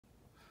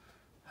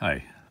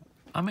Hi,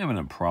 I'm having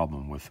a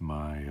problem with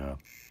my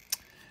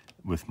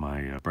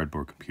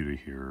breadboard computer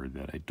here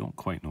that I don't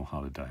quite know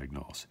how to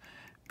diagnose.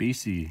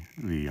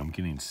 Basically, I'm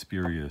getting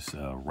spurious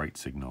write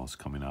signals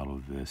coming out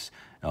of this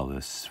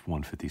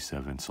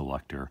LS-157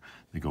 selector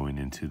going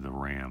into the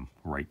RAM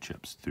write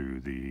chips through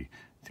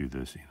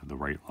this the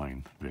write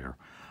line there,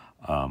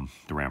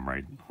 the RAM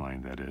write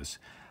line that is.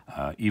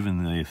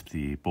 Even if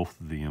both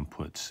of the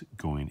inputs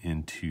going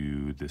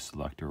into the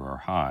selector are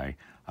high,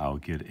 I'll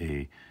get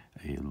a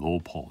low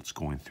pulse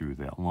going through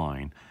that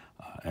line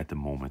at the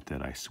moment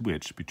that I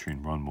switch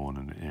between run mode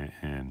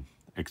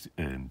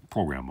and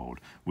program mode,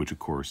 which of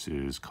course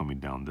is coming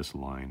down this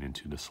line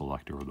into the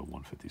selector of the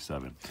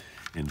 157.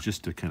 And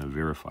just to kind of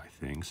verify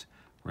things,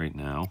 right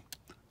now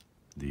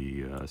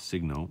the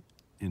signal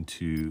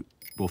into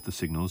both the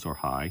signals are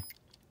high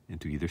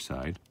into either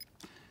side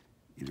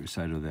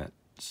of that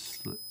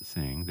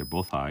thing. They're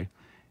both high,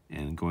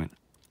 and going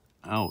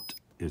out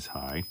is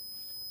high.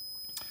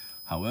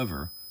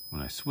 However,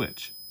 when I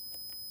switch,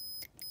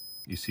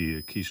 you see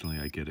occasionally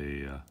I get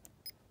a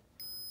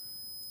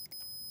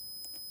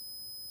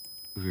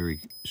very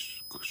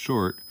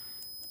short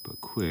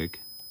but quick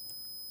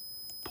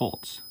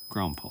pulse,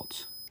 ground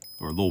pulse,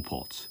 or low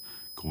pulse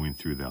going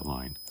through that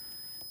line.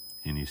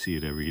 And you see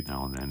it every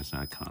now and then. It's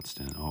not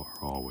constant or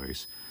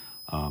always.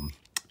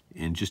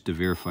 And just to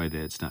verify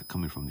that it's not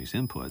coming from these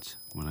inputs,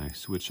 when I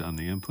switch on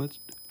the inputs,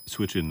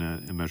 switch in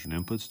measured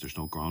inputs, there's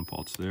no ground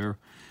pulse there.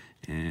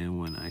 And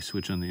when I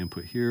switch on the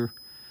input here,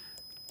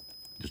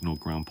 there's no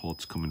ground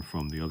pulse coming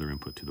from the other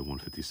input to the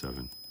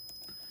 157.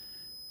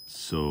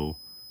 So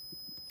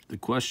the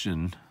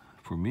question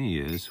for me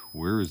is,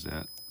 where is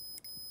that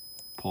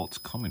pulse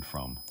coming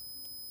from?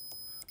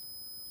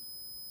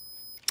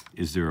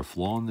 Is there a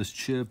flaw in this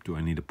chip? Do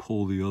I need to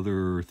pull the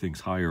other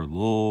things high or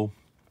low?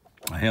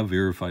 I have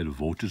verified the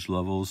voltage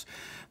levels.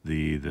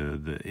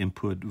 The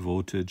input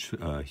voltage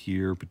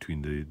here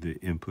between the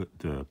input,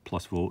 the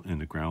plus volt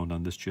and the ground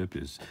on this chip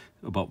is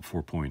about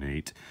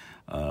 4.8.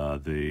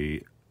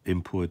 The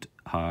input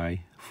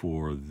high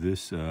for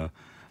this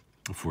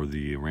for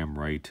the RAM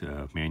write,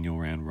 manual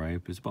RAM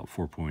write, is about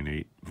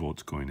 4.8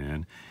 volts going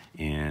in.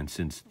 And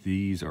since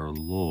these are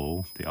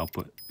low, the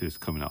output is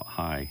coming out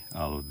high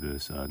out of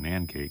this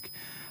NAND gate.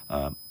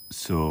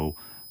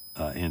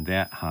 And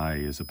that high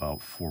is about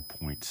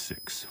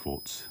 4.6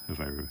 volts, if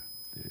I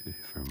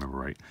remember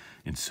right.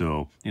 And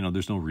so,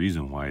 there's no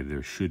reason why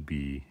there should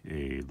be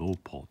a low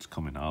pulse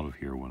coming out of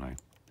here when I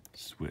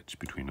switch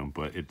between them,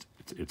 but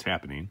it's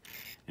happening.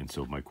 And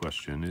so my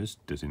question is,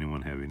 does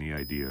anyone have any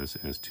ideas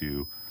as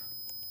to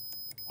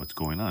what's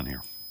going on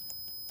here?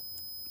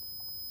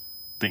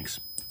 Thanks.